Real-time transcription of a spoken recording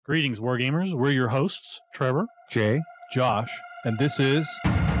Greetings, Wargamers. We're your hosts, Trevor, Jay, Josh, and this is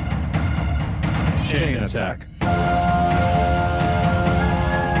Chain Attack.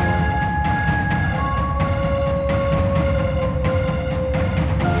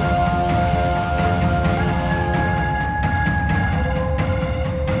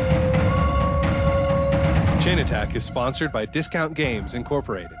 Chain Attack is sponsored by Discount Games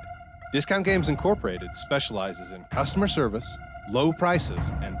Incorporated. Discount Games Incorporated specializes in customer service, low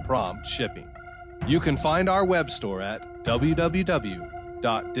prices, and prompt shipping. You can find our web store at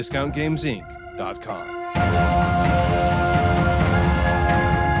www.discountgamesinc.com.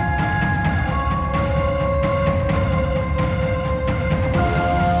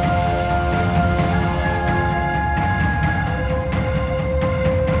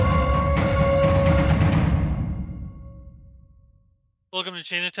 Welcome to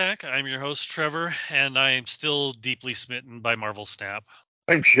Chain Attack. I'm your host, Trevor, and I am still deeply smitten by Marvel Snap.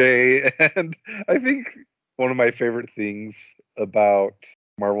 I'm Jay, and I think one of my favorite things about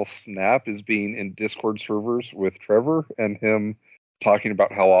Marvel Snap is being in Discord servers with Trevor and him talking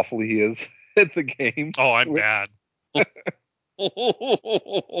about how awful he is at the game. Oh, I'm bad. Which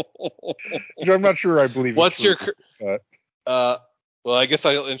I'm not sure I believe. What's your... but... well, I guess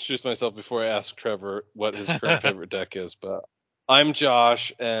I'll introduce myself before I ask Trevor what his current favorite deck is, but I'm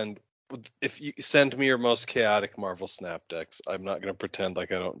Josh, and if you send me your most chaotic Marvel Snap decks, I'm not going to pretend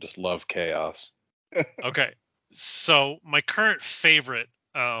like I don't just love chaos. Okay, so my current favorite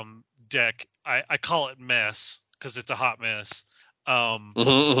deck, I call it Mess because it's a hot mess.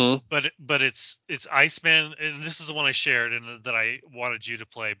 But it's Iceman, and this is the one I shared and that I wanted you to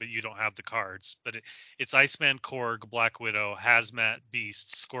play, but you don't have the cards. But it's Iceman, Korg, Black Widow, Hazmat,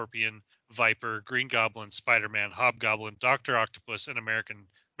 Beast, Scorpion, Viper, Green Goblin, Spider-Man, Hobgoblin, Dr. Octopus, and America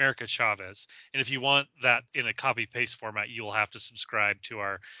Chavez. And if you want that in a copy-paste format, you will have to subscribe to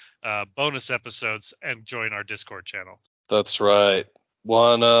our bonus episodes and join our Discord channel. That's right.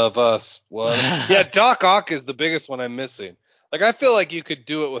 One of us. Yeah, Doc Ock is the biggest one I'm missing. Like, I feel like you could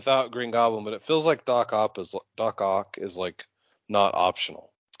do it without Green Goblin, but it feels like Doc Ock is like not optional.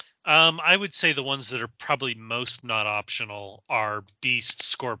 I would say the ones that are probably most not optional are Beast,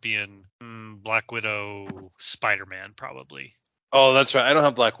 Scorpion, Black Widow, Spider-Man, probably. Oh, that's right. I don't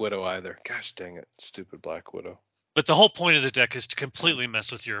have Black Widow either. Gosh dang it. Stupid Black Widow. But the whole point of the deck is to completely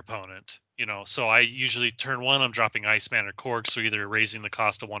mess with your opponent, so I usually turn 1, I'm dropping Iceman or Korg, so either raising the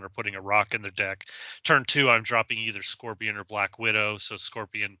cost of 1 or putting a rock in the deck. Turn 2, I'm dropping either Scorpion or Black Widow, so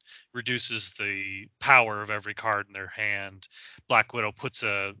Scorpion reduces the power of every card in their hand. Black Widow puts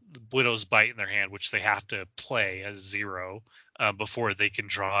a Widow's Bite in their hand, which they have to play as 0 before they can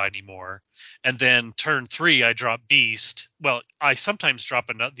draw anymore. And then turn 3, I drop Beast. Well, I sometimes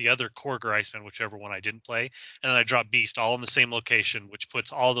drop the other Korg or Iceman, whichever one I didn't play, and then I drop Beast all in the same location, which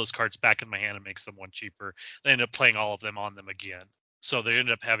puts all those cards back in my hand and makes them 1 cheaper. They end up playing all of them on them again. So they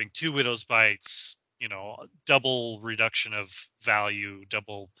end up having 2 Widow's Bites, double reduction of value,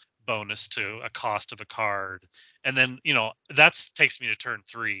 double bonus to a cost of a card. And then, that takes me to turn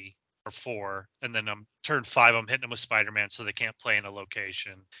 3 or 4, and then turn 5 I'm hitting them with Spider-Man so they can't play in a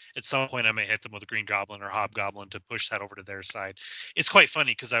location. At some point I may hit them with a Green Goblin or Hobgoblin to push that over to their side. It's quite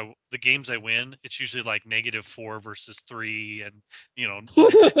funny because the games I win, it's usually like -4 versus 3, and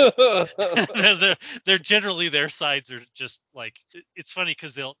they're generally, their sides are just like, it's funny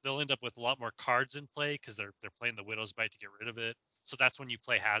because they'll end up with a lot more cards in play because they're playing the Widow's Bite to get rid of it. So that's when you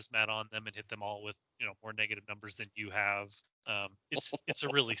play Hazmat on them and hit them all with more negative numbers than you have. It's a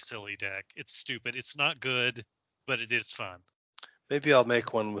really silly deck. It's stupid. It's not good, but it is fun. Maybe I'll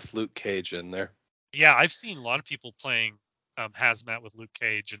make one with Luke Cage in there. Yeah, I've seen a lot of people playing Hazmat with Luke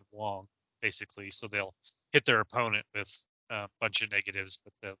Cage and Wong, basically. So they'll hit their opponent with a bunch of negatives,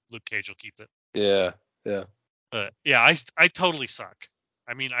 but the Luke Cage will keep it. Yeah. But yeah, I totally suck.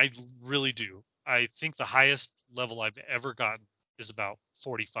 I mean, I really do. I think the highest level I've ever gotten is about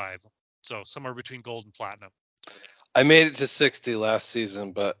 45. So somewhere between gold and platinum. I made it to 60 last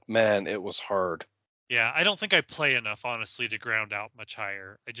season, but man, it was hard. Yeah, I don't think I play enough, honestly, to ground out much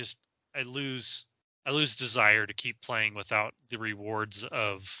higher. I lose desire to keep playing without the rewards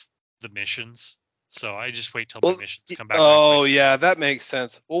of the missions. So I just wait till the missions come back. Oh yeah, that makes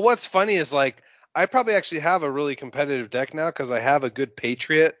sense. Well, what's funny is like I probably actually have a really competitive deck now because I have a good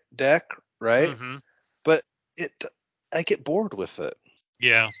Patriot deck, right? Mm-hmm. But I get bored with it.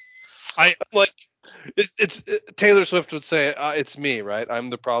 Yeah, I like it's Taylor Swift would say it's me, right? I'm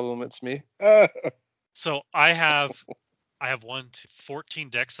the problem. It's me. So I have 14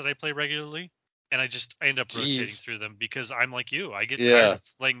 decks that I play regularly, and I end up rotating through them because I'm like you. I get tired of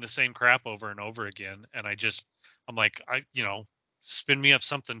playing the same crap over and over again, and I'm like, spin me up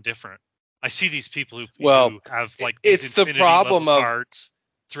something different. I see these people who have like these it's the infinity problem level of cards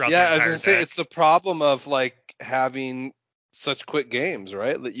throughout yeah. their I was entire gonna say deck. it's the problem of like having such quick games,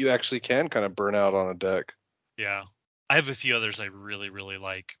 right? That you actually can kind of burn out on a deck. Yeah, I have a few others I really really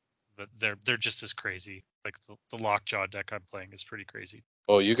like, but they're just as crazy. Like the Lockjaw deck I'm playing is pretty crazy.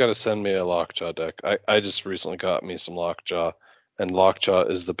 Oh, you got to send me a Lockjaw deck. I just recently got me some Lockjaw, and Lockjaw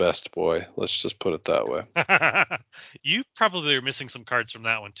is the best boy. Let's just put it that way. You probably are missing some cards from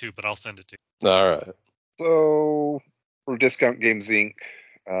that one too, but I'll send it to you. All right. So for Discount Games Inc.,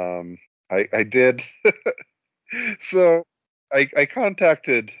 I did. So I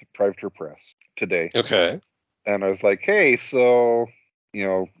contacted Privateer Press today, Okay. and I was like, hey, so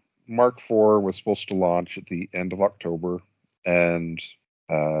Mark IV was supposed to launch at the end of October, and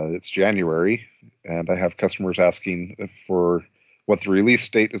it's January, and I have customers asking for what the release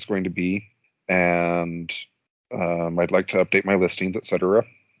date is going to be, and I'd like to update my listings, etc.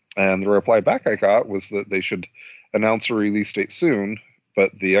 And the reply back I got was that they should announce a release date soon,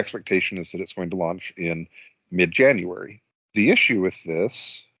 but the expectation is that it's going to launch in mid-January. The issue with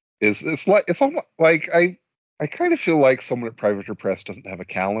this is it's almost like I kind of feel like someone at Privateer Press doesn't have a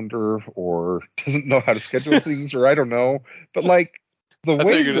calendar or doesn't know how to schedule things, or I don't know. But like the I thought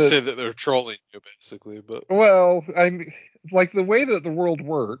way you were going to that, say that they're trolling you, basically, but well, I'm like the way that the world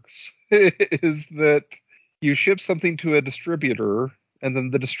works is that you ship something to a distributor, and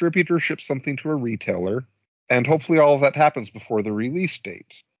then the distributor ships something to a retailer, and hopefully all of that happens before the release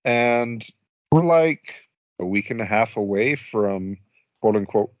date. And we're like a week and a half away from quote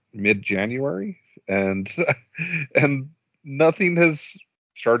unquote mid-January, and and nothing has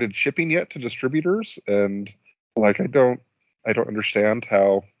started shipping yet to distributors, and like I don't understand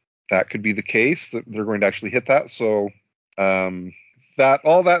how that could be the case that they're going to actually hit that. So that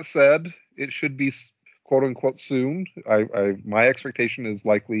all that said, it should be quote unquote soon. My expectation is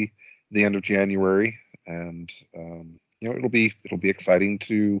likely the end of January, and it'll be exciting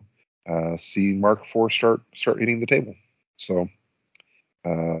to see Mark IV start hitting the table. So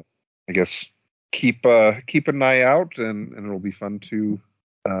I guess keep an eye out, and it'll be fun to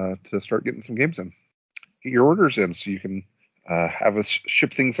start getting some games in. Get your orders in so you can have us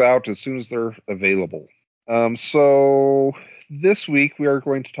ship things out as soon as they're available. So this week we are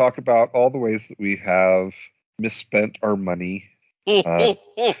going to talk about all the ways that we have misspent our money during.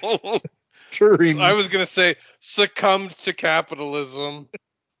 I was going to say succumbed to capitalism.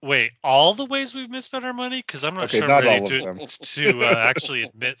 Wait, all the ways we've misspent our money? Because I'm not Okay, sure not I'm ready all of them. to actually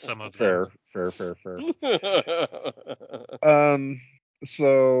admit some of them. Fair.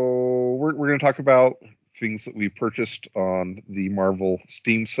 So we're going to talk about things that we purchased on the Marvel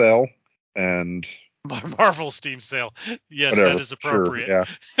Steam sale, and Marvel Steam sale. Yes, whatever, that is appropriate. Sure,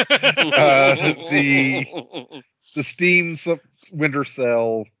 the Steam winter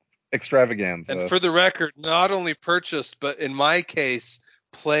sale extravaganza. And for the record, not only purchased, but in my case,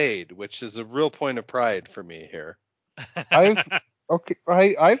 played, which is a real point of pride for me here. I've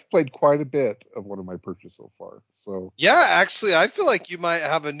played quite a bit of one of my purchases so far. So yeah, actually, I feel like you might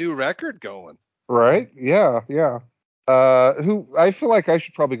have a new record going. Right? Yeah. Who I feel like I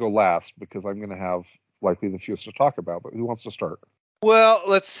should probably go last because I'm going to have likely the fewest to talk about. But who wants to start? Well,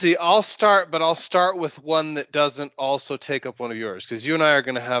 let's see. I'll start, but I'll start with one that doesn't also take up one of yours, because you and I are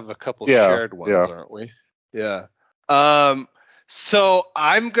going to have a couple shared ones, aren't we? Yeah. So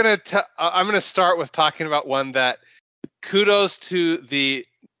I'm gonna start with talking about one that kudos to the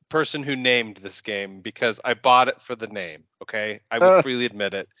person who named this game, because I bought it for the name. Okay, I will freely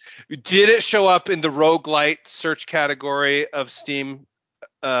admit it. Did it show up in the roguelite search category of Steam?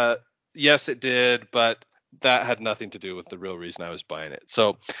 Yes, it did, but that had nothing to do with the real reason I was buying it.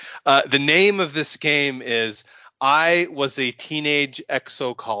 So the name of this game is I Was a Teenage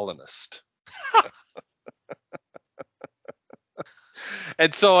Exocolonist.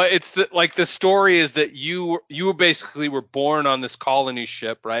 And so it's the story is that you basically were born on this colony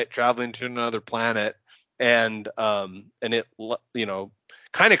ship, right, traveling to another planet, and it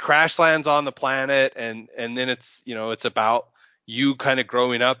kind of crash lands on the planet, and then it's about you kind of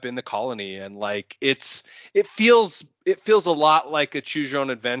growing up in the colony, and like it feels a lot like a choose your own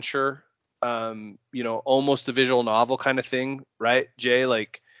adventure, almost a visual novel kind of thing, right, Jay?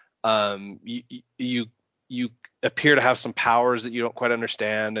 Like you appear to have some powers that you don't quite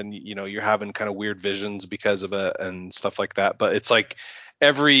understand, and you're having kind of weird visions because of it and stuff like that. But it's like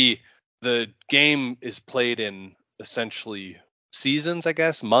the game is played in essentially seasons, I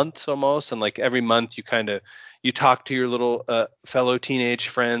guess, months almost, and like every month you talk to your little fellow teenage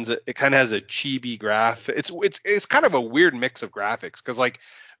friends. It kind of has a chibi graph. It's kind of a weird mix of graphics, because like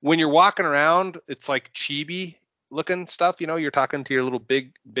when you're walking around, it's like chibi, looking stuff. You're talking to your little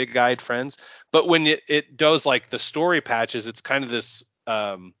big-eyed friends. But when it does like the story patches, it's kind of this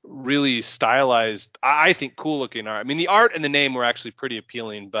really stylized, I think, cool looking art. I mean, the art and the name were actually pretty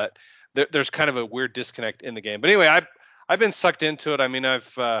appealing, but there's kind of a weird disconnect in the game. But anyway, I've been sucked into it. I mean,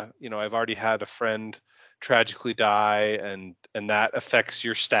 I've already had a friend tragically die, and that affects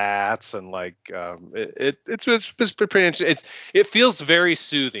your stats, and like it's pretty interesting. It feels very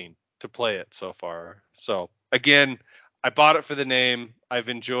soothing to play it so far. So again, I bought it for the name. I've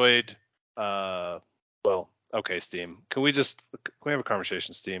enjoyed okay, Steam. Can we have a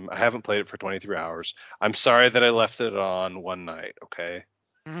conversation, Steam? I haven't played it for 23 hours. I'm sorry that I left it on one night, okay?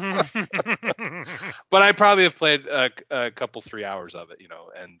 But I probably have played a couple 3 hours of it,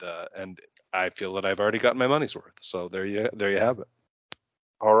 and I feel that I've already gotten my money's worth. So there you have it.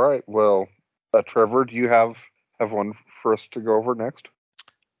 All right. Well, Trevor, do you have one for us to go over next?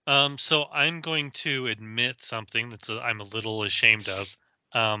 So I'm going to admit something I'm a little ashamed of.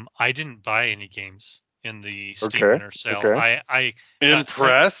 I didn't buy any games in the Steam Winter Sale. Okay. I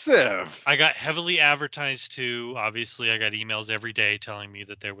Impressive. I got heavily advertised to. Obviously, I got emails every day telling me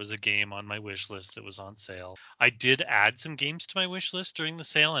that there was a game on my wish list that was on sale. I did add some games to my wish list during the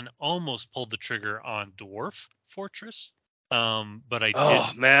sale and almost pulled the trigger on Dwarf Fortress. But I didn't.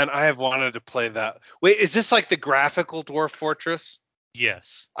 Oh man, I have wanted to play that. Wait, is this like the graphical Dwarf Fortress?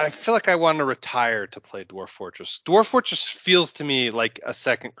 Yes. I feel like I want to retire to play Dwarf Fortress. Dwarf Fortress feels to me like a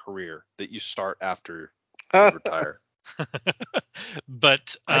second career that you start after you retire. But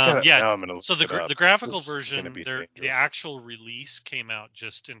so the graphical version, the actual release came out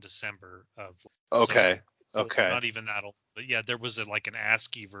just in December of. Okay. So not even that old, but yeah, there was an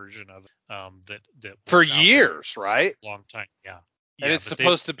ASCII version of it that for years, right? Long time, yeah. And it's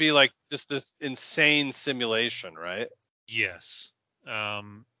supposed to be like just this insane simulation, right? Yes.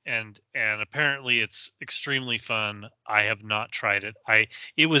 And apparently it's extremely fun. I have not tried it.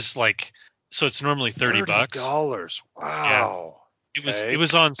 It was like, so it's normally $30. $30. Wow. Yeah. It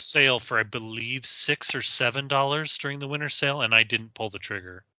was on sale for, I believe, $6 or $7 during the winter sale, and I didn't pull the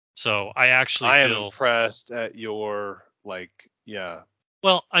trigger. So I am impressed at your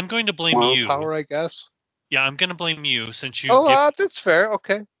Well, I'm going to blame you. Willpower, I guess. Yeah, I'm going to blame you since you. That's fair.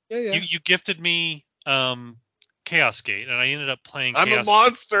 Okay. Yeah. You gifted me Chaos Gate, and I ended up playing. I'm Chaos a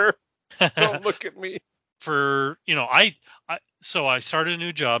monster. Don't look at me. So I started a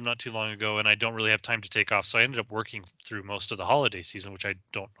new job not too long ago, and I don't really have time to take off. So I ended up working through most of the holiday season, which I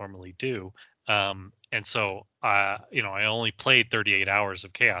don't normally do. And so I only played 38 hours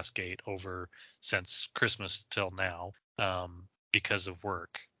of Chaos Gate over since Christmas till now, because of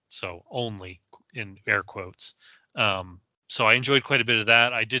work. So only in air quotes. So I enjoyed quite a bit of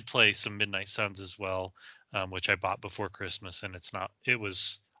that. I did play some Midnight Suns as well, which I bought before Christmas, and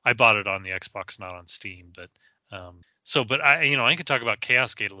I bought it on the Xbox, not on Steam, but I could talk about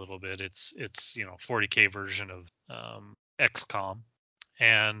Chaos Gate a little bit. It's 40K version of XCOM,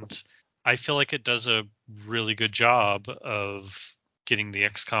 and I feel like it does a really good job of getting the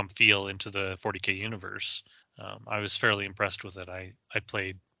XCOM feel into the 40K universe. I was fairly impressed with it. I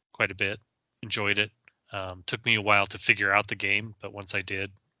played quite a bit, enjoyed it. Took me a while to figure out the game, but once I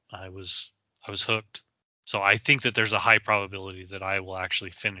did, I was hooked. So I think that there's a high probability that I will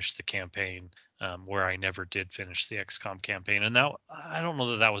actually finish the campaign, where I never did finish the XCOM campaign, and that I don't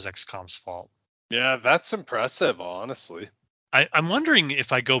know that was XCOM's fault. Yeah, that's impressive, honestly. I'm wondering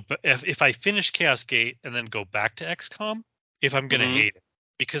if I finish Chaos Gate and then go back to XCOM, if I'm gonna hate it,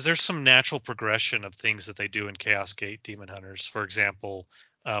 because there's some natural progression of things that they do in Chaos Gate Demon Hunters. For example,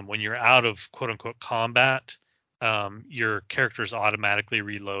 when you're out of quote unquote combat, your characters automatically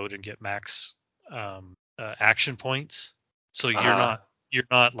reload and get max action points. So you're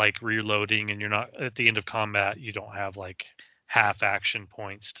not like reloading, and you're not at the end of combat. You don't have like half action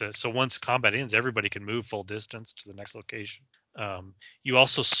points so once combat ends, everybody can move full distance to the next location. You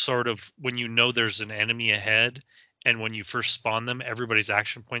also sort of, when you know there's an enemy ahead, and when you first spawn them, everybody's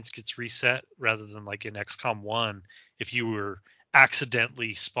action points gets reset, rather than like in XCOM 1, if you were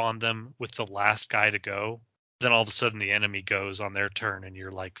accidentally spawned them with the last guy to go, then all of a sudden the enemy goes on their turn and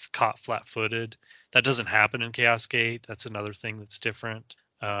you're like caught flat-footed. That doesn't happen in Chaos Gate. That's another thing that's different.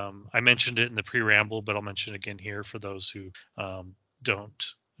 I mentioned it in the pre-ramble, but I'll mention it again here for those who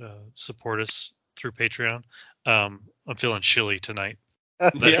don't support us through Patreon. I'm feeling chilly tonight.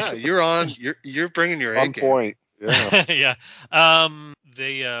 Yeah, you're on. You're bringing your on point. Yeah.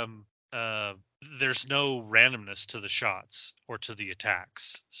 Yeah. There's no randomness to the shots or to the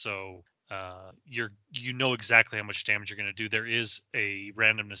attacks, so you know exactly how much damage you're going to do. There is a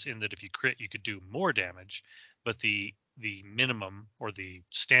randomness in that if you crit, you could do more damage, but the the minimum or the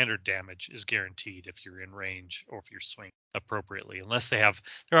standard damage is guaranteed if you're in range or if you're swinging appropriately. Unless there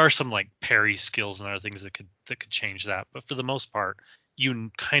are some like parry skills and other things that could change that. But for the most part,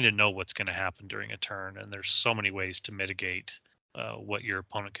 you kind of know what's going to happen during a turn, and there's so many ways to mitigate what your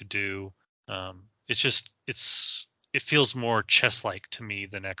opponent could do. It feels more chess-like to me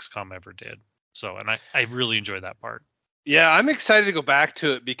than XCOM ever did. So, and I really enjoy that part. Yeah, I'm excited to go back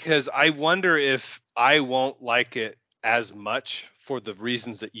to it because I wonder if I won't like it as much for the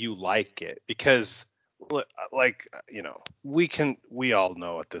reasons that you like it. Because, like, you know, we all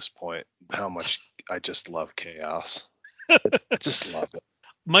know at this point how much I just love chaos. I just love it.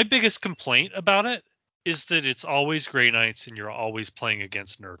 My biggest complaint about it is that it's always Grey Knights and you're always playing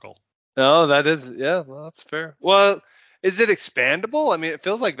against Nurgle. No, well, that's fair. Well, is it expandable? I mean, it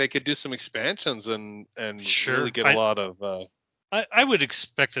feels like they could do some expansions and Sure. really get a lot of. I would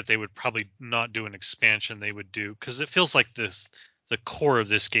expect that they would probably not do an expansion. They would do, because it feels like the core of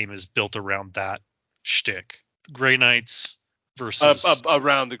this game is built around that shtick. Grey Knights versus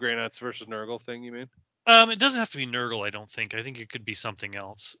around the Grey Knights versus Nurgle thing, you mean? It doesn't have to be Nurgle, I don't think. I think it could be something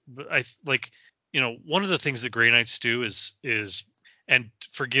else. But one of the things that Grey Knights do is, and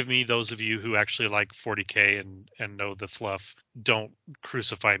forgive me, those of you who actually like 40K and know the fluff, don't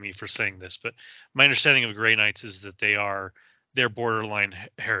crucify me for saying this, but my understanding of Grey Knights is that they're borderline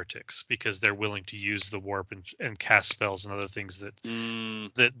heretics because they're willing to use the warp and cast spells and other things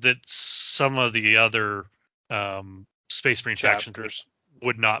that some of the other Space Marine factions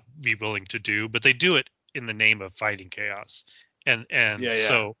would not be willing to do, but they do it in the name of fighting chaos.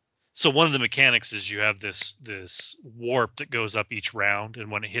 So one of the mechanics is you have this warp that goes up each round,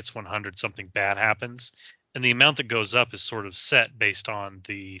 and when it hits 100, something bad happens. And the amount that goes up is sort of set based on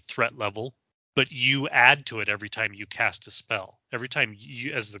the threat level, but you add to it every time you cast a spell. Every time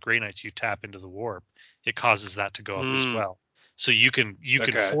you, as the Grey Knights, you tap into the warp, it causes that to go up as well. So you can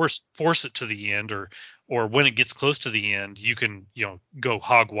force it to the end, or when it gets close to the end, you can go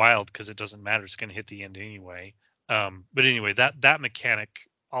hog wild because it doesn't matter. It's going to hit the end anyway. But anyway, that mechanic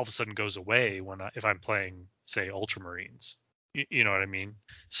all of a sudden goes away if I'm playing, say, Ultramarines. You know what I mean?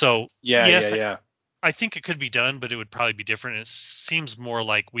 So yeah. I think it could be done, but it would probably be different. It seems more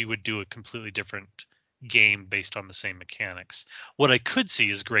like we would do a completely different game based on the same mechanics. What I could see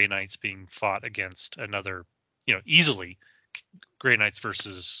is Grey Knights being fought against another, easily Grey Knights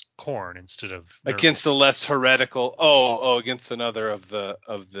versus Khorne instead of Nurgle. Against the less heretical. Against another of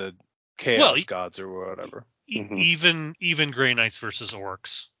the chaos gods or whatever. Even Grey Knights versus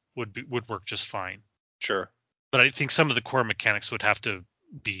Orcs would work just fine. Sure. But I think some of the core mechanics would have to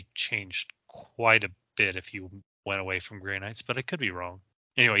be changed quite a bit if you went away from Grey Knights, but I could be wrong.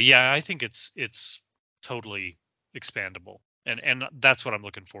 Anyway, yeah, I think it's totally expandable. And that's what I'm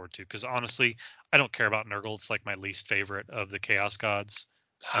looking forward to, because honestly, I don't care about Nurgle. It's like my least favorite of the Chaos Gods.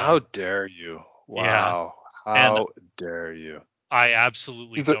 How dare you? Wow. Yeah. How dare you? I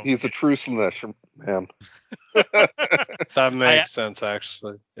absolutely don't. He's a true Slanesh man. That makes sense,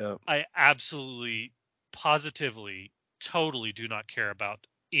 actually. Yeah. I absolutely, positively, totally do not care about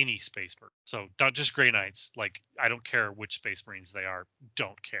any Space Marine. So not just Grey Knights. Like, I don't care which Space Marines they are.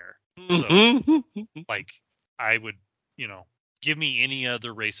 Don't care. So like, I would, give me any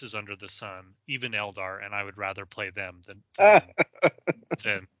other races under the sun, even Eldar, and I would rather play them than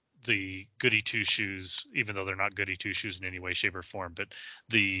the goody two shoes, even though they're not goody two shoes in any way, shape, or form. But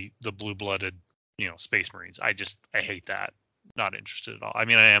the blue-blooded, Space Marines, I hate that. Not interested at all. I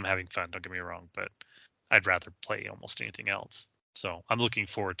mean, I am having fun. Don't get me wrong, but I'd rather play almost anything else. So I'm looking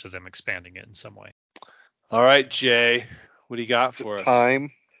forward to them expanding it in some way. All right, Jay, what do you got for us?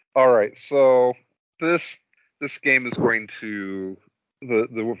 Time. All right, so this game is going to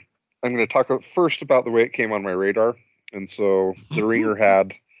I'm going to talk first about the way it came on my radar. And so the Ringer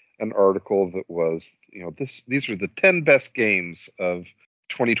had an article that was, these are the 10 best games of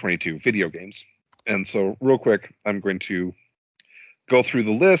 2022 video games. And so real quick, I'm going to go through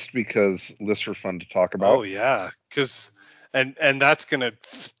the list because lists are fun to talk about. Oh yeah, because and that's going to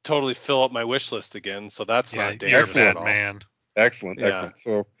totally fill up my wish list again. So that's not dangerous you're a at bad all. man. Excellent.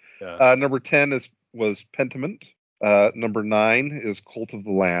 So number 10 was Pentiment. Number 9 is Cult of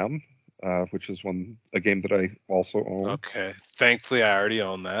the Lamb, which is a game that I also own. Okay. Thankfully, I already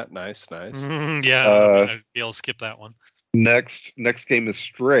own that. Nice. I'd be able to skip that one. Next game is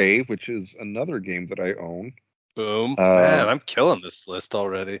Stray, which is another game that I own. Boom. Man, I'm killing this list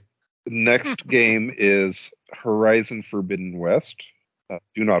already. Next game is Horizon Forbidden West.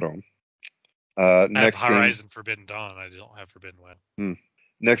 Do not own. I have Horizon Forbidden Dawn. I don't have Forbidden West.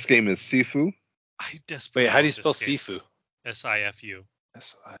 Next game is Sifu. I desperately Wait, how do you spell Sifu? Sifu.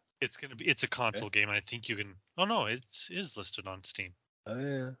 SI. It's a console game, and I think you can. Oh no, it is listed on Steam. Oh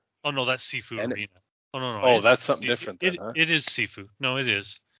yeah. Oh no, that's Sifu And Arena. Oh no, Oh, it's that's something different then, It huh? it is Sifu. No, it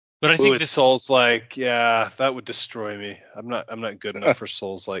is. But I Ooh, think it's this Souls-like. Yeah, that would destroy me. I'm not good enough for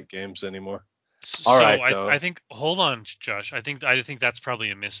Souls-like games anymore. All so right, I though. think hold on, Josh. I think that's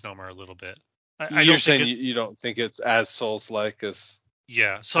probably a misnomer a little bit. I You're don't think saying it. you don't think it's as Souls-like as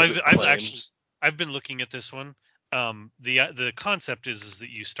Yeah. So as it I've actually claims? I've been looking at this one. The concept is that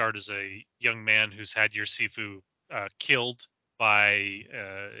you start as a young man who's had your Sifu killed by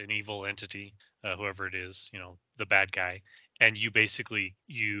an evil entity, whoever it is, the bad guy, and you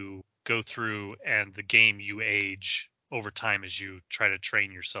go through, and the game you age over time as you try to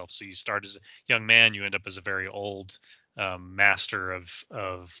train yourself. So you start as a young man, you end up as a very old master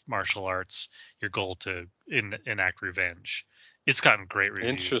of martial arts. Your goal to enact revenge. It's gotten great reviews.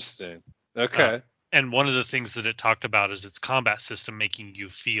 Interesting. Uh, Okay. and one of the things that it talked about is its combat system making you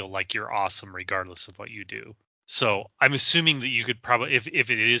feel like you're awesome regardless of what you do. So I'm assuming that you could probably, if it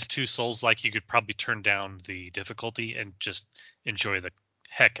is two souls like, you could probably turn down the difficulty and just enjoy the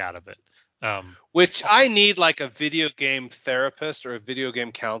heck out of it. Which I need like a video game therapist or a video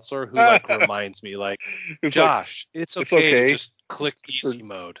game counselor who like reminds me like, It's Josh, it's it's okay to okay. just click easy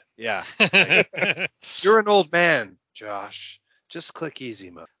mode. Yeah. But You're an old man, Josh. Just click easy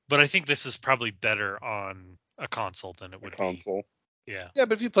mode. I think this is probably better on a console than it a would be. console. Yeah. Yeah,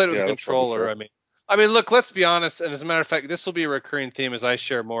 but if you played it with Yeah, a that's probably controller, fair. I mean, look, let's be honest. And as a matter of fact, this will be a recurring theme as I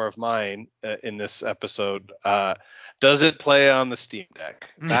share more of mine in this episode. Does it play on the Steam Deck?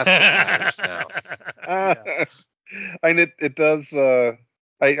 That's what matters now. Yeah. And it does.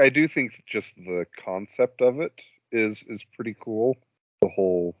 I do think just the concept of it is pretty cool. The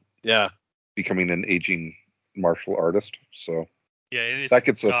whole Yeah. becoming an aging martial artist. So Yeah, and that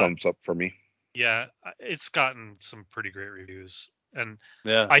gets a thumbs up for me. Yeah, it's gotten some pretty great reviews, and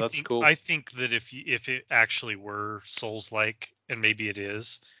Yeah, that's cool. I think that if it actually were Souls-like, and maybe it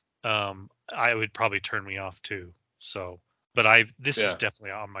is, I would probably turn me off too. So, but this is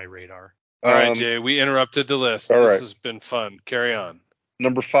definitely on my radar. All right, Jay, we interrupted the list. All This right. has been fun. Carry on.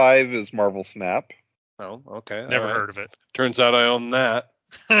 Number 5 is Marvel Snap. Oh, okay. Never heard of it. Turns out I own that.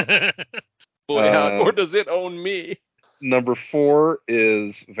 Boy, or does it own me? Number 4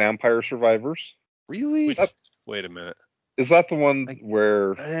 is Vampire Survivors. Really? Wait a minute. Is that the one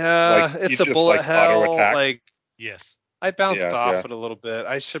where it's a bullet hell? auto attack? Like, yes. I bounced off it a little bit.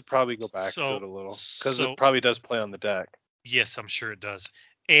 I should probably go back to it a little because it probably does play on the deck. Yes, I'm sure it does.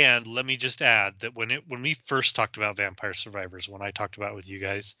 And let me just add that when we first talked about Vampire Survivors, when I talked about it with you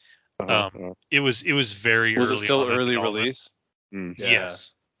guys, it was very early. Was it still on early release?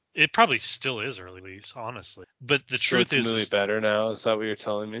 Yes. It probably still is early release, honestly. But the truth is, really better now. Is that what you're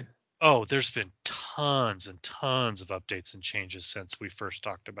telling me? Oh, there's been tons and tons of updates and changes since we first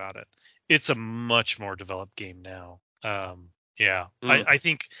talked about it. It's a much more developed game now. I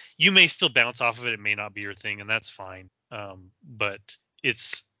think you may still bounce off of it. It may not be your thing, and that's fine. But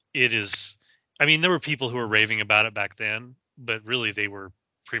it is. I mean, there were people who were raving about it back then, but really they were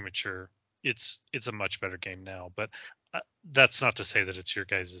premature. It's a much better game now, but that's not to say that it's your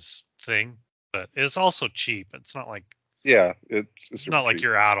guys' thing. But it's also cheap. It's not like it's not like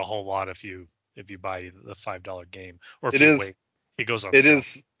you're out a whole lot if you buy the $5 game, or if you wait. It goes on sale.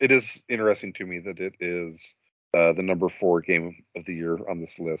 It is interesting to me that it is the number 4 game of the year on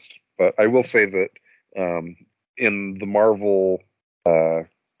this list. But I will say that in the Marvel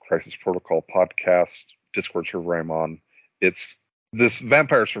Crisis Protocol podcast Discord server I'm on, this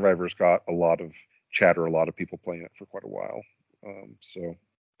Vampire Survivors got a lot of chatter, a lot of people playing it for quite a while. So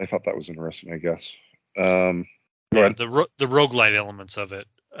I thought that was interesting, I guess. Go ahead. The roguelite elements of it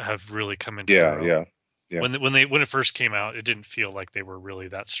have really come into their own. Yeah. When it first came out, it didn't feel like they were really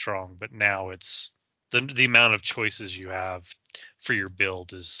that strong, but now it's the amount of choices you have for your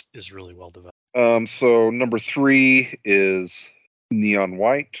build is really well developed. So number 3 is Neon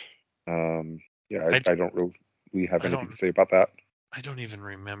White. I don't really have anything to say about that. I don't even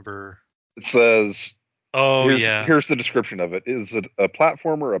remember. It says, here's the description of it. Is it a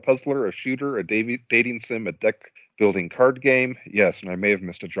platformer, a puzzler, a shooter, a dating sim, a deck building card game? Yes, and I may have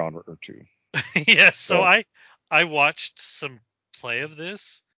missed a genre or two. Yes, so I watched some play of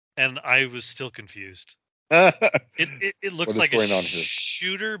this, and I was still confused. It looks like a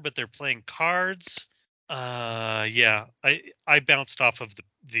shooter, but they're playing cards. I bounced off of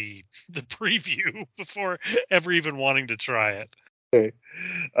the preview before ever even wanting to try it. Okay.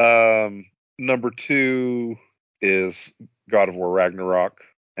 Number 2 is God of War Ragnarok,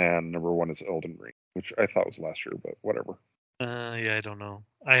 and number 1 is Elden Ring, which I thought was last year, but whatever. I don't know.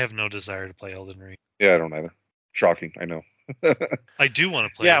 I have no desire to play Elden Ring. Yeah, I don't either. Shocking, I know. I do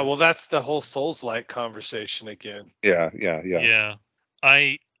want to play. Yeah, it. well, that's the whole Souls-like conversation again. Yeah.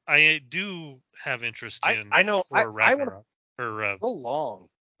 I do have interest in. I know. I want Ragnarok. Or so long.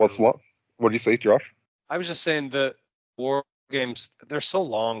 What do you say, Josh? I was just saying that war games, they're so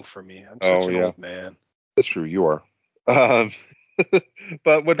long for me. I'm Oh, such an yeah. old man. That's true. You are.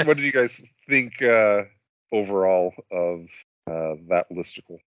 But what did you guys think overall of that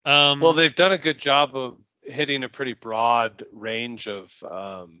listicle? Well, they've done a good job of hitting a pretty broad range of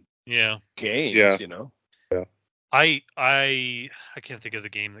games. Yeah. You know. I can't think of the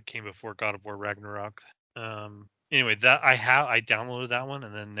game that came before God of War Ragnarok. Anyway, that I downloaded that one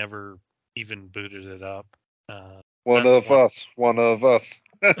and then never even booted it up. One of us.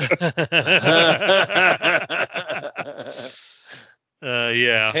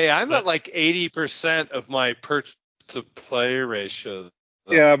 Yeah. Hey, I'm at like 80% of my purchase to play ratio.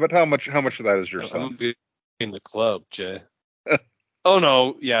 Yeah, but how much of that is your son? I'm in the club, Jay. Oh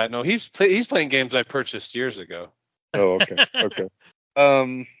no, yeah, no, he's playing games I purchased years ago. Oh, okay.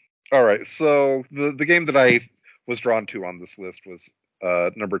 All right. So the game that I was drawn to on this list was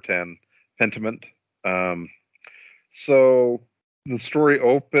number 10, Pentiment. So the story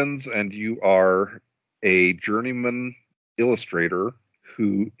opens and you are a journeyman illustrator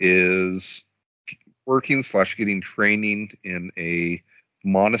who is working / getting training in a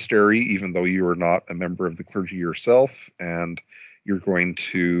monastery, even though you are not a member of the clergy yourself, and you're going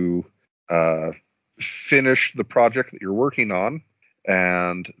to finish the project that you're working on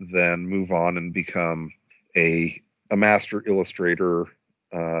and then move on and become a master illustrator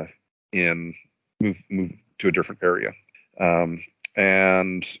in move to a different area.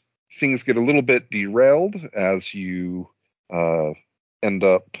 And things get a little bit derailed as you end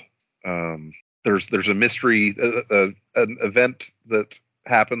up there's a mystery, an event that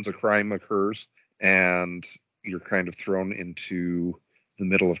happens, a crime occurs, and you're kind of thrown into the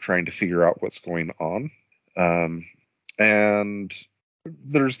middle of trying to figure out what's going on. And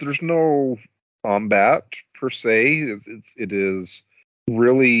there's no combat per se. It is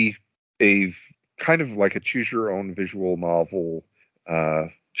really a kind of like a choose your own visual novel,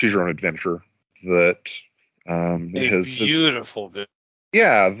 choose your own adventure that has beautiful.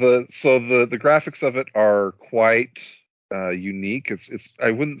 Yeah, the graphics of it are quite unique. It's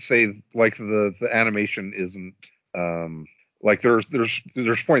I wouldn't say like the animation isn't like there's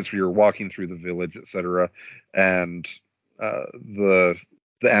points where you're walking through the village, etc., and the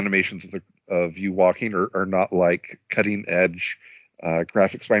animations of you walking are not like cutting edge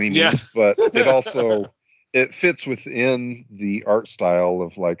graphics by any means, but it also it fits within the art style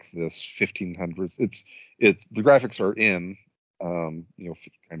of like this 1500s. It's the graphics are in kind of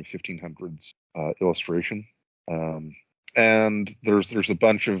 1500s illustration, and there's a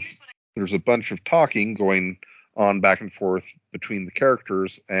bunch of talking going on back and forth between the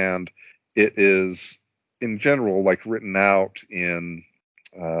characters, and it is in general like written out in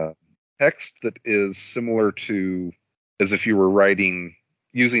text that is similar to as if you were writing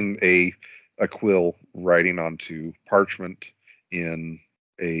using a quill, writing onto parchment in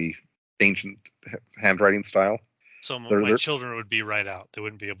a ancient handwriting style. So my children would be right out. They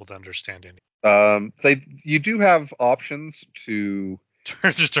wouldn't be able to understand any. You do have options to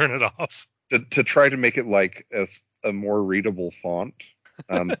turn it off. To try to make it like a more readable font,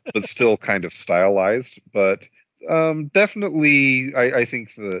 but still kind of stylized. But definitely, I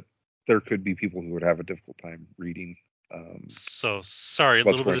think that there could be people who would have a difficult time reading. So sorry, a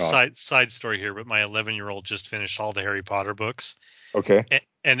little bit of side story here, but my 11-year-old just finished all the Harry Potter books. Okay.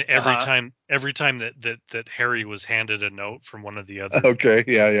 And every time that Harry was handed a note from one of the other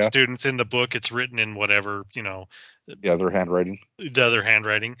students in the book, it's written in whatever, their handwriting. The other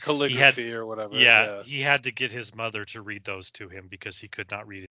handwriting. Calligraphy or whatever. Yeah, he had to get his mother to read those to him because he could not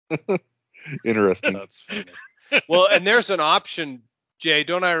read it. Interesting. That's funny. Well, and there's an option, Jay,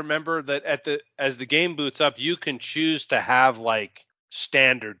 don't I remember that as the game boots up, you can choose to have like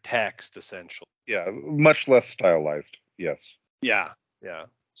standard text essentially. Yeah, much less stylized. Yes. Yeah.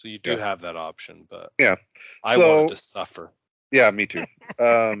 So you do have that option, but I wanted to suffer. Yeah, me too.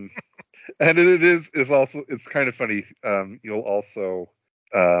 And it is also it's kind of funny. You'll also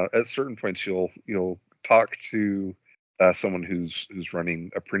at certain points you'll talk to someone who's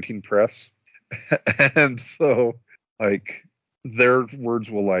running a printing press, and so like their words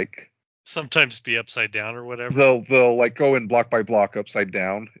will like sometimes be upside down or whatever. They'll like go in block by block upside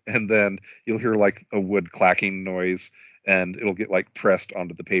down, and then you'll hear like a wood clacking noise, and it'll get like pressed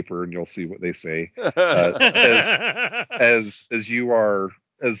onto the paper, and you'll see what they say as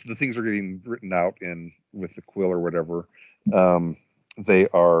the things are getting written out in with the quill or whatever. They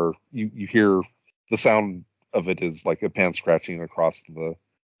are you hear the sound of it is like a pen scratching across the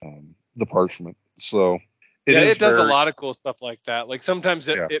parchment. So It does a very, lot of cool stuff like that. Like sometimes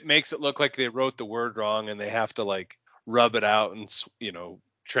Yeah. it makes it look like they wrote the word wrong and they have to like rub it out and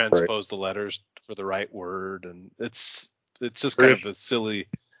transpose the letters for the right word, and it's just Or kind if- of a silly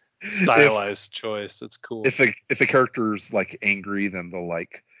stylized choice. It's cool. if a character's like angry, then they'll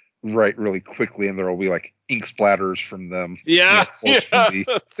like write really quickly, and there'll be like ink splatters from them. yeah, forcefully.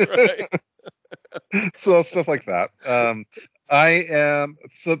 that's right. So stuff like that.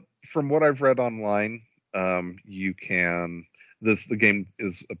 So from what I've read online, you can the game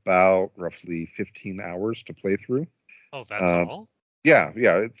is about roughly 15 hours to play through. Oh, that's all? Yeah,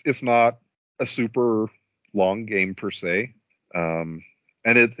 it's not a super long game per se. And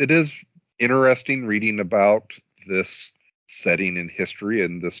it is interesting reading about this setting in history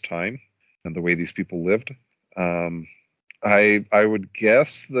and this time and the way these people lived. I would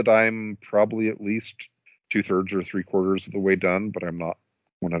guess that I'm probably at least 2/3 or 3/4 of the way done, but I'm not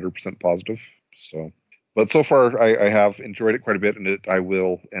 100% positive. So, but so far I have enjoyed it quite a bit, and I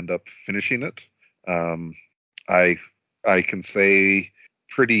will end up finishing it. I can say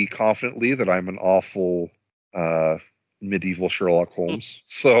pretty confidently that I'm an awful medieval Sherlock Holmes.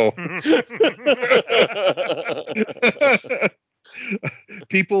 So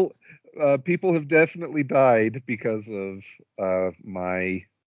people have definitely died because of my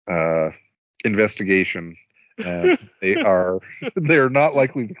investigation, and they're not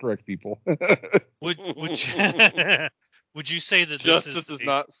likely the correct people. Would would you say that Justice is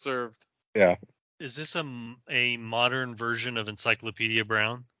not served. Yeah. Is this a modern version of Encyclopedia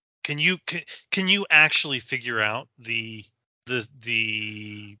Brown? Can you actually figure out the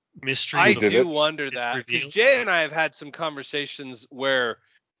mystery? I did do it. wonder that, because Jay and I have had some conversations where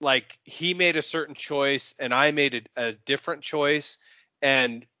like he made a certain choice and I made a different choice,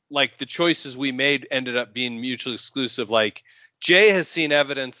 and like the choices we made ended up being mutually exclusive. Like Jay has seen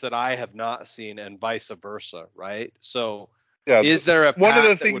evidence that I have not seen, and vice versa, right? So Yeah. is there a one of path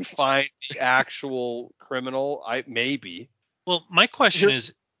the that would things find the actual criminal? Maybe. Well, my question Here-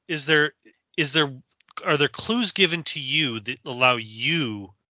 is there are there clues given to you that allow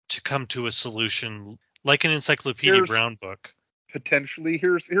you to come to a solution like an Encyclopedia Here's- Brown book? potentially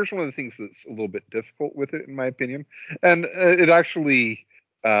here's one of the things that's a little bit difficult with it, in my opinion, and it actually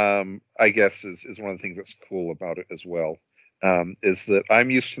I guess is one of the things that's cool about it as well, is that I'm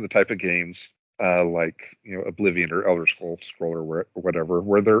used to the type of games like Oblivion or Elder Scroll or whatever,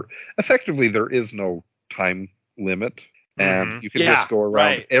 where there is no time limit, and you can Yeah, just go around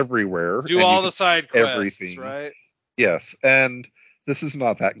right. everywhere, Do and all you the can side see quests, everything. right? Yes, and this is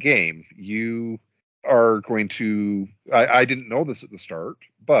not that game. You are going to I didn't know this at the start,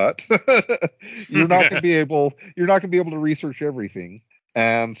 but you're not going to be able to research everything.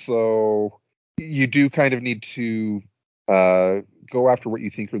 And so you do kind of need to go after what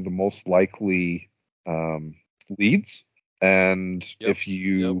you think are the most likely leads. And Yep,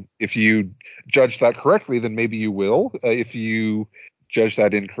 if you judge that correctly, then maybe you will. If you judge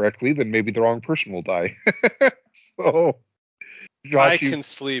that incorrectly, then maybe the wrong person will die. So Josh, I can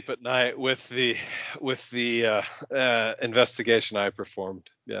sleep at night with the investigation I performed.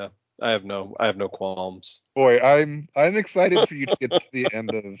 Yeah, I have no qualms. boy, I'm excited for you to get to the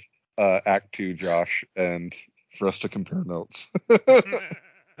end of Act 2, Josh, and for us to compare notes.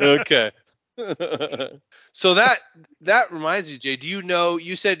 Okay. So that reminds me, Jay. Do you know?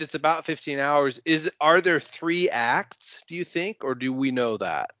 You said it's about 15 hours. Are there 3 acts? Do you think, or do we know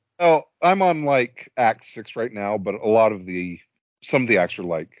that? Oh, I'm on like Act 6 right now, but some of the acts are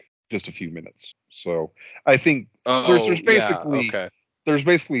like just a few minutes. So I think there's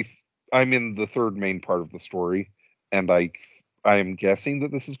basically I'm in the third main part of the story, and I am guessing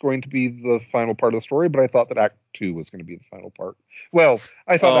that this is going to be the final part of the story, but I thought that Act 2 was going to be the final part. Well,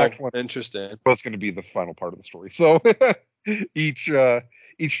 I thought Act 1 interesting. was going to be the final part of the story. So each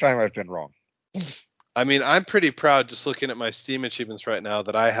time I've been wrong. I mean, I'm pretty proud just looking at my Steam achievements right now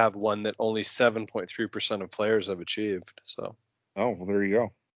that I have one that only 7.3% of players have achieved. So. Oh, well, there you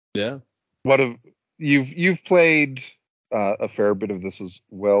go. Yeah. What have you've played a fair bit of this as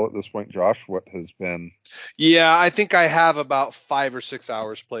well at this point, Josh? What has been? Yeah, I think I have about 5 or 6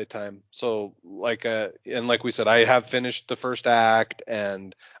 hours playtime. So like we said, I have finished the first act,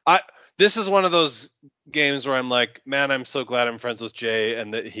 and this is one of those games where I'm like, man, I'm so glad I'm friends with Jay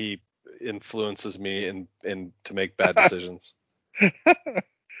and that he influences me in to make bad decisions.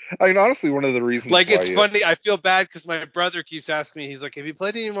 I mean, honestly, one of the reasons like why it's funny. I feel bad because my brother keeps asking me. He's like, "Have you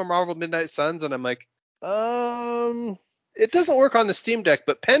played any more Marvel Midnight Suns?" And I'm like, it doesn't work on the Steam Deck,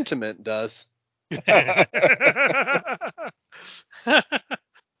 but Pentiment does.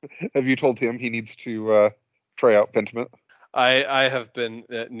 Have you told him he needs to try out Pentiment? I have been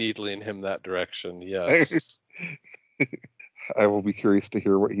needling him that direction. Yes. I will be curious to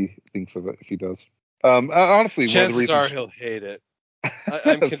hear what he thinks of it if he does. Honestly, Chances one are of the he'll hate it.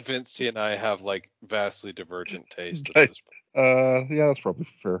 I'm reasons. convinced he and I have like vastly divergent taste at this point. Yeah, that's probably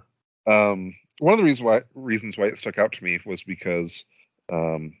fair. One of the reasons why it stuck out to me was because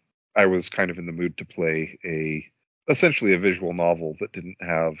I was kind of in the mood to play essentially a visual novel that didn't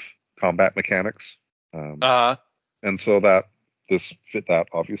have combat mechanics, and so that this fit that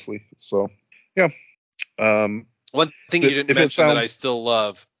obviously. So yeah. One thing you didn't mention that I still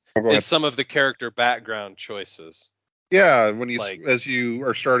love Go is ahead. some of the character background choices. Yeah, when Like- as you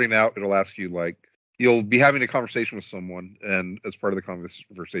are starting out, it'll ask you like you'll be having a conversation with someone, and as part of the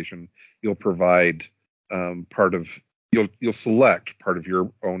conversation, you'll provide part of you'll select part of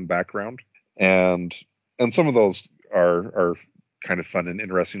your own background, and some of those are kind of fun and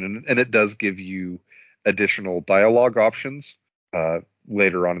interesting, and it does give you additional dialogue options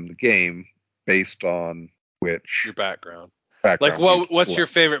later on in the game based on which Your background. background. Like you what's your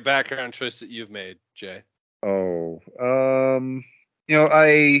select. favorite background choice that you've made, Jay? Oh,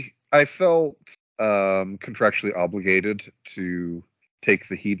 I felt contractually obligated to take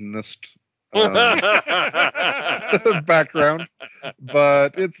the hedonist background,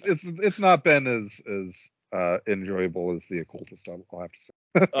 but it's not been as enjoyable as the occultist. I'll have to say.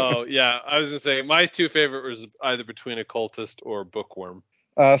 Oh yeah, I was gonna say my two favorite was either between occultist or bookworm.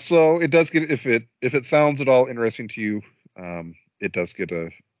 So it does get if it sounds at all interesting to you, it does get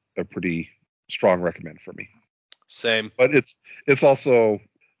a pretty strong recommend for me. Same. But it's also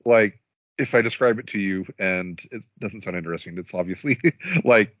like if I describe it to you and it doesn't sound interesting, it's obviously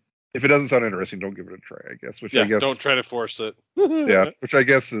like if it doesn't sound interesting, don't give it a try, I guess. Which Yeah, I guess don't try to force it. yeah, which I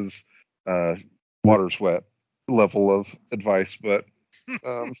guess is water's wet level of advice, but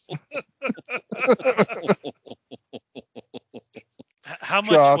How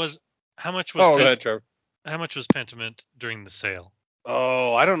much Josh. was Oh, Go ahead, Trevor. how much was Pentiment during the sale?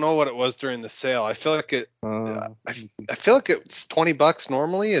 Oh, I don't know what it was during the sale. I feel like let I me see. feel like it's $20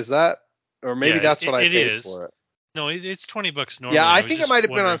 normally. Is that, or maybe Yeah, that's what I it paid is. for it? No, it's $20 normally. Yeah, I was think it just might have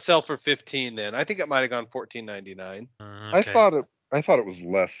been wondering- on sale for 15 then. I think it might have gone $14.99. I Okay. thought it was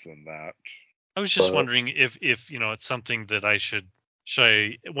less than that. I was just but- wondering if it's something that I should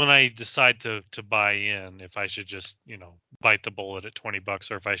when I decide to buy in, if I should just bite the bullet at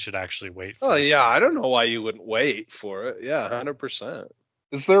 $20 or if I should actually wait. For Oh the yeah, sale. I don't know why you wouldn't wait for it. Yeah, 100%.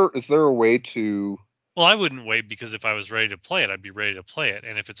 Is there a way to Well, I wouldn't wait because if I was ready to play it, I'd be ready to play it.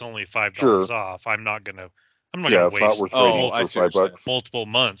 And if it's only $5 Sure. off, I'm not gonna yeah, it's not waste worth Oh, waiting I for see what you're saying. $5. multiple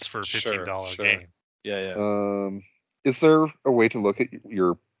months for a Sure, $15 sure. game. Yeah. Is there a way to look at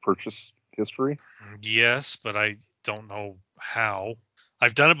your purchase history? Yes, but I don't know how.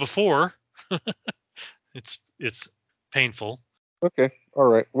 I've done it before. It's painful. Okay, all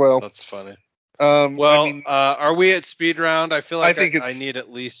right. Well, That's funny. I mean, Are we at speed round? I feel like I think I it's- need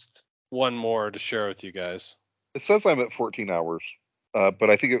at least one more to share with you guys. it says I'm at 14 hours, but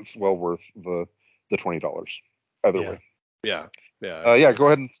I think it's well worth the $20 either Yeah. way. Yeah. Yeah, go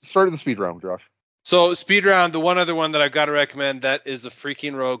ahead and start the speed round, Josh. So speed round, the one other one that I've got to recommend that is a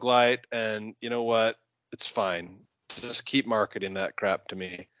freaking roguelite, and you know what? It's fine. Just keep marketing that crap to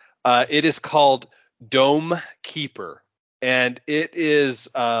me. It is called Dome Keeper, and it is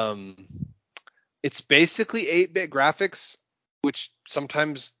it's basically 8-bit graphics, which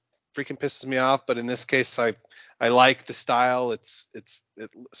sometimes freaking pisses me off, but in this case I like the style. It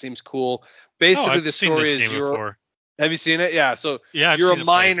seems cool. Basically, I've the seen story this is game before. have you seen it? Yeah. So Yeah, I've you're a seen it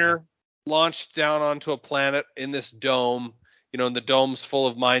played, yeah. miner launched down onto a planet in this dome. And the dome's full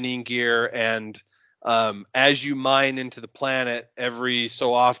of mining gear, and as you mine into the planet, every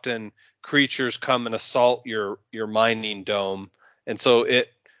so often creatures come and assault your mining dome, and so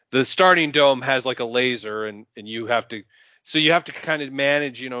the starting dome has like a laser, and you have to kind of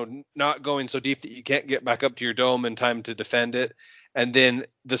manage, not going so deep that you can't get back up to your dome in time to defend it, and then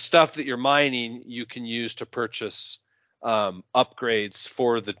the stuff that you're mining you can use to purchase upgrades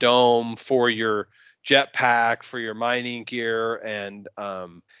for the dome, for your jetpack, for your mining gear, and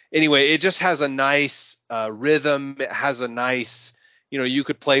anyway, it just has a nice rhythm. It has a nice, you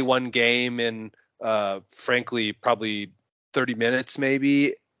could play one game in frankly probably 30 minutes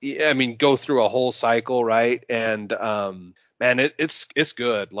maybe. I mean, go through a whole cycle, right? And man, it's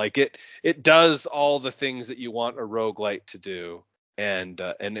good. Like it does all the things that you want a roguelite to do, and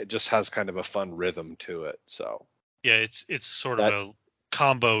it just has kind of a fun rhythm to it. So Yeah, it's sort of a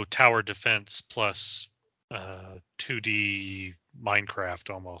combo tower defense plus 2D Minecraft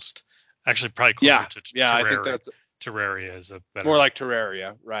almost. Actually, probably closer to yeah, Terraria. I think that's Terraria is a better. more like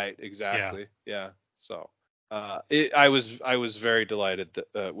Terraria, right? Exactly. Yeah. So I was very delighted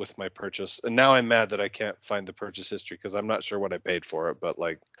with my purchase, and now I'm mad that I can't find the purchase history because I'm not sure what I paid for it. But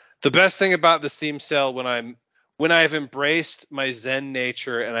like the best thing about the Steam sale when I've embraced my Zen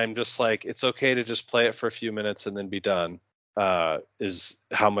nature and I'm just like it's okay to just play it for a few minutes and then be done, is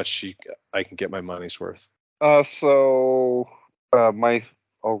how much I can get my money's worth.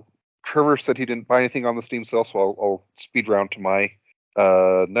 Trevor said he didn't buy anything on the Steam sale, so I'll speed round to my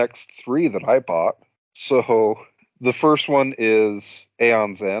next 3 that I bought. So the first one is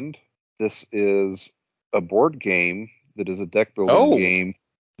Aeon's End. This is a board game that is a deck building game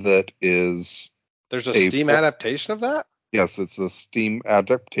that is. There's a Steam adaptation of that? Yes, it's a Steam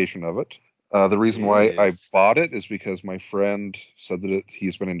adaptation of it. The reason why I bought it is because my friend said that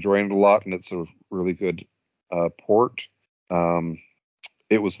he's been enjoying it a lot, and it's a really good port.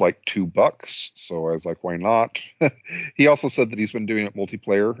 It was like $2, so I was like, why not? He also said that he's been doing it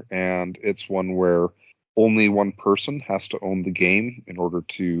multiplayer, and it's one where only one person has to own the game in order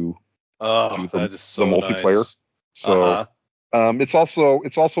to do the multiplayer. Nice. So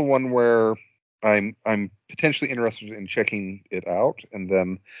it's also one where I'm potentially interested in checking it out, and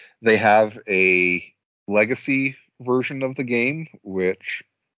then they have a legacy version of the game, which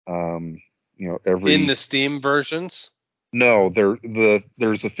every in the Steam versions. No,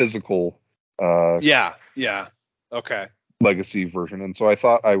 there's a physical okay legacy version, and so I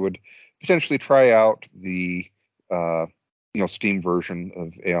thought I would potentially try out the Steam version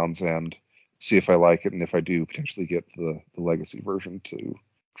of Aeon's End, see if I like it, and if I do, potentially get the legacy version to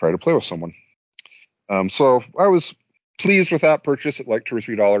try to play with someone. So I was pleased with that purchase at like $2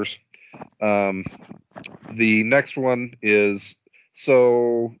 or $3. The next one is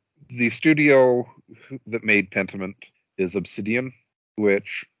the studio that made Pentiment is Obsidian,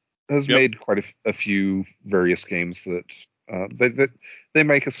 which has made quite a few various games that they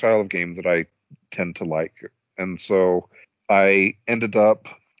make a style of game that I tend to like. And so I ended up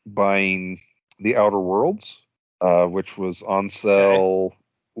buying The Outer Worlds, which was on sale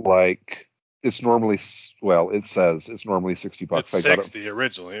like it's normally it says it's normally $60. It's $60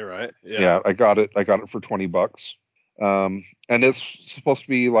 originally, right? Yeah, I got it for $20. And it's supposed to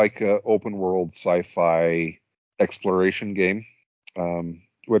be like an open world sci-fi exploration game,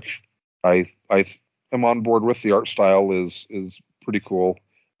 which I am on board with. The art style is pretty cool.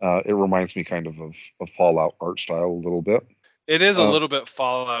 It reminds me kind of Fallout art style a little bit. It is a little bit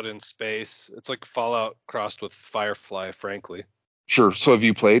Fallout in space. It's like Fallout crossed with Firefly, frankly. Sure. So have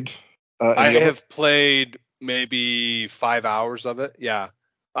you played? I have played maybe 5 hours of it. Yeah.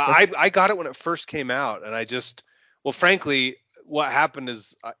 I got it when it first came out, and frankly, what happened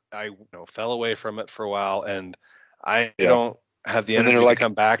is I fell away from it for a while, and I don't have the energy to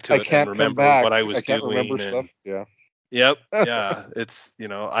come back to it and remember what I was doing. Stuff. Yeah. Yep. Yeah. It's,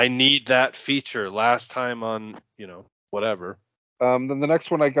 I need that feature last time on, whatever. Then the next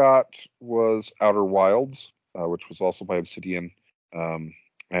one I got was Outer Wilds, which was also by Obsidian.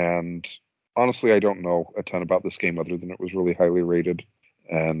 And honestly, I don't know a ton about this game other than it was really highly rated.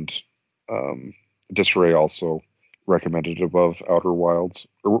 And Disarray also recommended it above Outer Wilds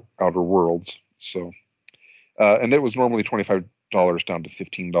or Outer Worlds. So, and it was normally $25 down to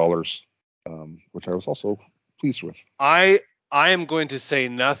 $15, which I was also pleased with. I am going to say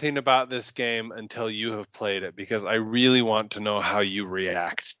nothing about this game until you have played it, because I really want to know how you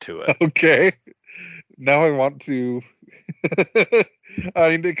react to it. Okay. Now I want to. I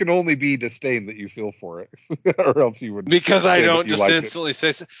mean, it can only be disdain that you feel for it, or else you would. Because I don't just instantly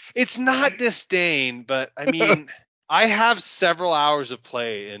say it's not disdain, but I mean, I have several hours of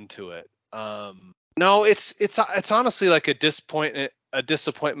play into it. No, it's honestly like a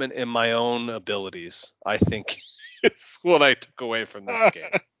disappointment in my own abilities, I think. It's what I took away from this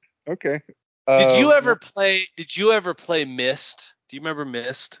game. Okay. Did you ever play Myst? Do you remember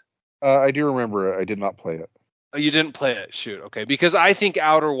Myst? I do remember it. I did not play it. Oh, you didn't play it? Shoot. Okay. Because I think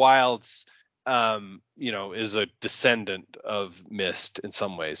Outer Wilds, is a descendant of Myst in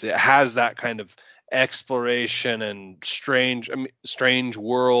some ways. It has that kind of exploration and strange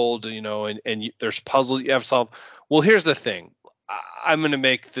world, and there's puzzles you have to solve. Well, here's the thing. I'm going to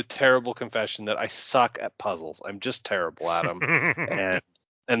make the terrible confession that I suck at puzzles. I'm just terrible at them.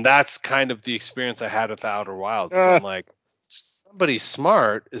 and that's kind of the experience I had with Outer Wilds. I'm like, somebody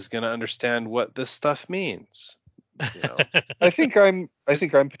smart is going to understand what this stuff means. I think I'm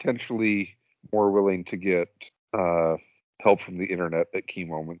potentially more willing to get help from the internet at key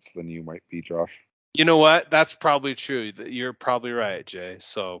moments than you might be, Josh. You know what? That's probably true. You're probably right, Jay.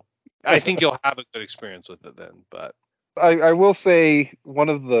 So I think you'll have a good experience with it then. But I will say one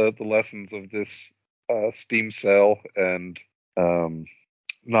of the lessons of this Steam sale, and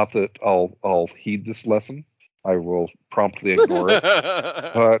not that I'll heed this lesson, I will promptly ignore it.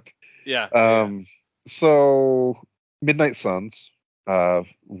 But yeah. so Midnight Suns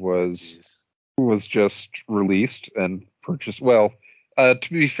was Jeez. just released and purchased. Well, to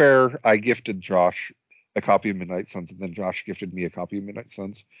be fair, I gifted Josh a copy of Midnight Suns, and then Josh gifted me a copy of Midnight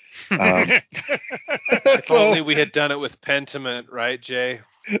Suns. If only we had done it with Pentiment, right, Jay?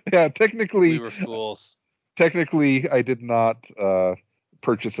 Yeah, technically, We were fools. Technically, I did not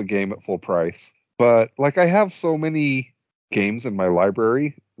purchase a game at full price, but like I have so many games in my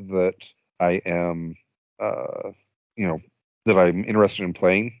library that I am, that I'm interested in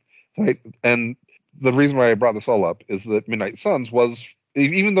playing. Right? And the reason why I brought this all up is that Midnight Suns was,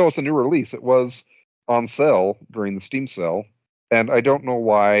 even though it's a new release, it was on sale during the Steam sale, and I don't know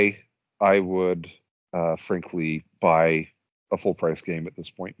why I would, frankly, buy a full price game at this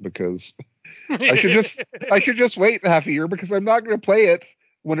point, because I should just wait half a year, because I'm not going to play it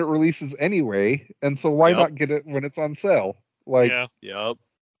when it releases anyway, and so why not get it when it's on sale? Like, Yep.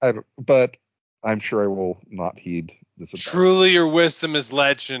 But I'm sure I will not heed this advice. Truly, your wisdom is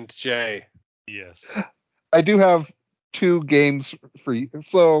legend, Jay. Yes. I do have 2 games for you.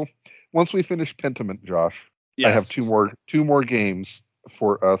 So once we finish Pentiment, Josh, Yes. I have two more games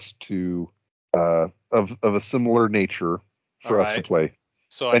for us to of a similar nature for us to play.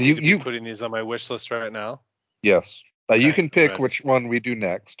 So I need to be putting these on my wish list right now? Yes. You Okay, can pick which one we do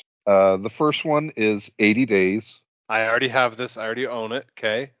next. The first one is 80 Days. I already have this. I already own it.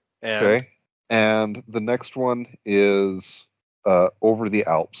 Okay. And the next one is Over the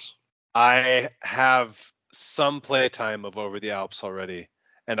Alps. I have some playtime of Over the Alps already.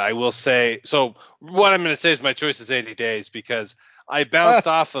 And I will say, so what I'm going to say is my choice is 80 Days, because I bounced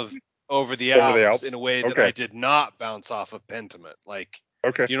off of Over the Alps in a way that I did not bounce off of Pentiment. Like,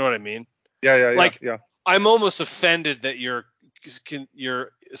 do you know what I mean? Yeah. I'm almost offended that you're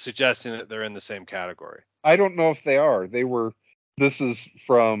suggesting that they're in the same category. I don't know if they are. This is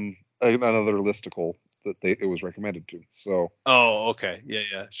from another listicle that it was recommended to. So. Oh, okay.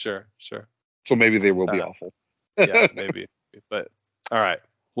 Yeah. Sure. So maybe they will be awful. Yeah, maybe. But all right,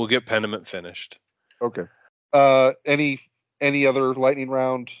 we'll get Pentiment finished. Okay. Any other lightning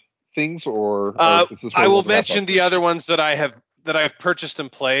round things, or is this? I will mention the other ones that I've purchased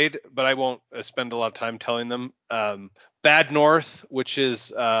and played, but I won't spend a lot of time telling them. Bad North, which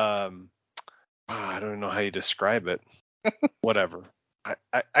is I don't know how you describe it. Whatever.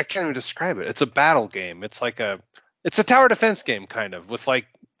 I can't even describe it. It's a battle game. It's a tower defense game, kind of, with like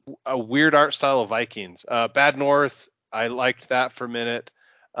a weird art style of Vikings. Bad North, I liked that for a minute.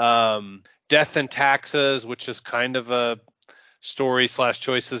 Death and Taxes, which is kind of a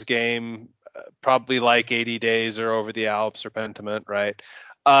story/choices game, probably like 80 Days or Over the Alps or Pentiment, right?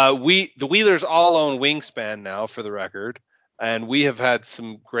 The Wheelers all own Wingspan now, for the record, and we have had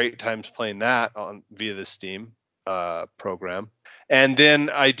some great times playing that via the Steam program. And then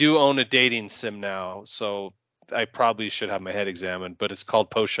I do own a dating sim now, so I probably should have my head examined, but it's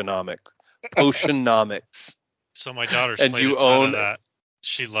called Potionomics. So my daughter's played a ton of that.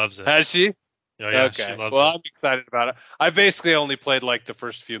 She loves it. Has she? Oh, yeah, okay. She loves well, it. I'm excited about it. I basically only played like the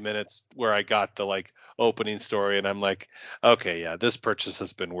first few minutes where I got the like opening story, and I'm like, okay, yeah, this purchase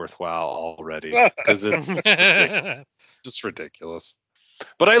has been worthwhile already, because it's ridiculous. Just ridiculous.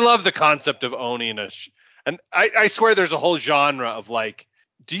 But I love the concept of owning and I swear there's a whole genre of like,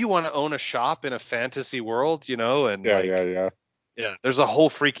 do you want to own a shop in a fantasy world, And yeah, there's a whole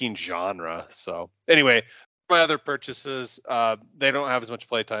freaking genre. So anyway, my other purchases, they don't have as much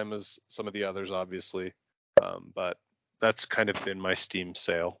playtime as some of the others, obviously, but that's kind of been my Steam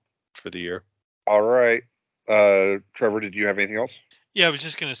sale for the year. All right, Trevor, did you have anything else? Yeah, I was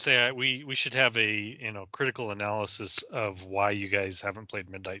just gonna say we should have a critical analysis of why you guys haven't played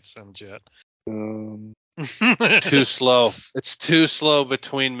Midnight Suns yet. Too slow. It's too slow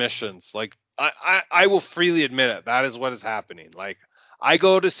between missions. Like I will freely admit it. That is what is happening. Like I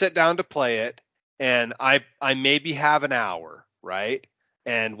go to sit down to play it, and I maybe have an hour, right?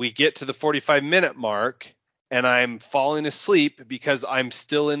 And we get to the 45-minute mark, and I'm falling asleep because I'm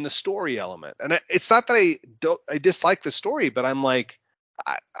still in the story element. And it's not that I dislike the story, but I'm like,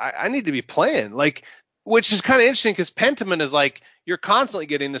 I need to be playing. Like, which is kind of interesting, because Pentiment is like, you're constantly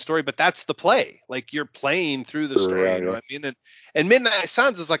getting the story, but that's the play. Like, you're playing through the story, you know what I mean? And Midnight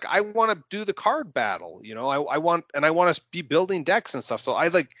Suns is like, I want to do the card battle, I want to be building decks and stuff. So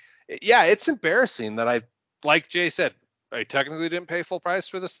it's embarrassing that like Jay said, I technically didn't pay full price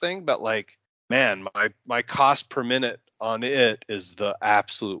for this thing, but like, man, my cost per minute on it is the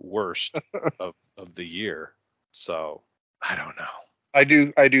absolute worst of the year. So I don't know. I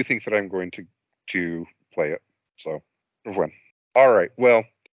do think that I'm going to play it. So when. All right. Well,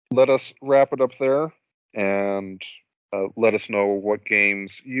 let us wrap it up there. and let us know what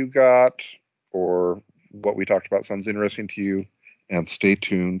games you got or what we talked about sounds interesting to you. And stay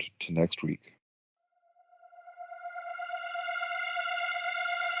tuned to next week.